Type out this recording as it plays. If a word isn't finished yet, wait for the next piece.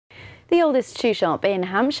The oldest shoe shop in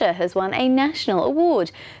Hampshire has won a national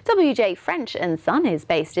award. W.J French and Son is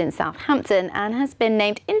based in Southampton and has been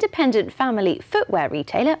named Independent Family Footwear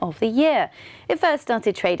Retailer of the Year. It first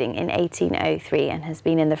started trading in 1803 and has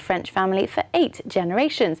been in the French family for 8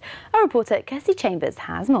 generations. Our reporter Kirstie Chambers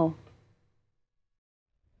has more.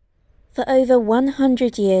 For over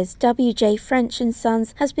 100 years, W.J French and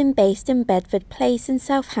Sons has been based in Bedford Place in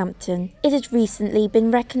Southampton. It has recently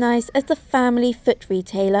been recognised as the Family Foot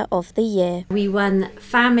Retailer of the Year. We won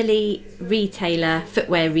Family Retailer,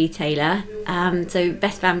 Footwear Retailer, so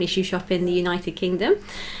Best Family Shoe Shop in the United Kingdom.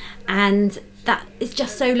 And that is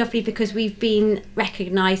just so lovely because we've been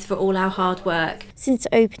recognised for all our hard work. Since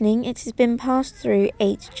opening, it has been passed through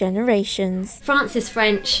 8 generations. Francis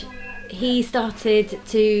French, he started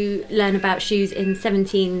to learn about shoes in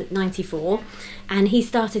 1794 and he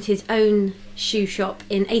started his own shoe shop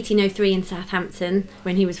in 1803 in Southampton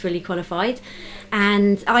when he was fully qualified.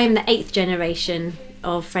 And I am the 8th generation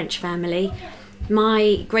of French family.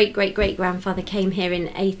 My great-great-great-grandfather came here in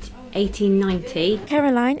 1890.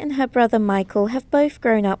 Caroline and her brother Michael have both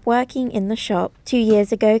grown up working in the shop. 2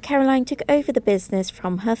 years ago, Caroline took over the business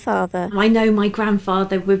from her father. I know my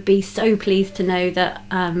grandfather would be so pleased to know that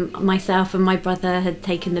myself and my brother had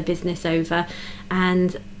taken the business over,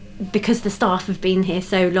 and because the staff have been here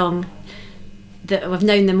so long, that I've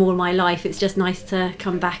known them all my life, it's just nice to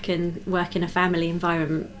come back and work in a family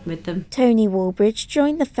environment with them. Tony Walbridge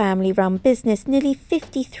joined the family-run business nearly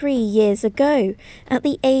 53 years ago, at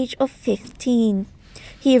the age of 15.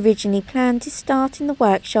 He originally planned to start in the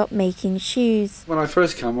workshop making shoes. When I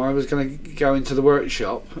first came, I was going to go into the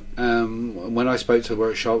workshop. When I spoke to the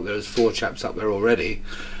workshop, there was 4 chaps up there already.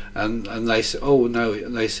 And they said, oh no,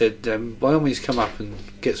 and they said, by all means come up and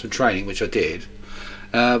get some training, which I did.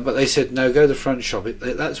 But they said, no, go to the front shop.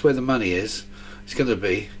 That's where the money is. It's going to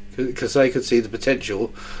be, because they could see the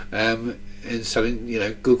potential in selling,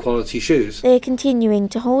 good quality shoes. They're continuing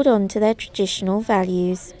to hold on to their traditional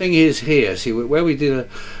values. The thing is here, see, where we did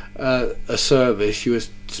a service, you were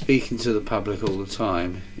speaking to the public all the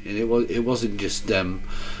time, and it wasn't just them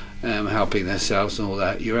helping themselves and all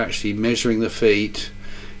that. You were actually measuring the feet.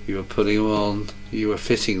 You were putting them on, you were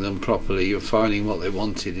fitting them properly, you were finding what they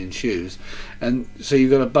wanted in shoes, and so you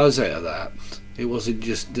got a buzz out of that. It wasn't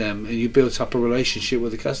just them, and you built up a relationship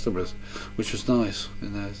with the customers, which was nice,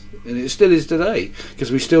 and it still is today,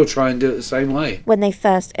 because we still try and do it the same way. When they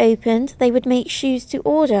first opened, they would make shoes to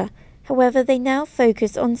order. However, they now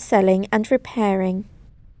focus on selling and repairing.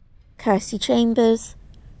 Kirstie Chambers,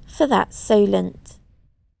 for That's Solent.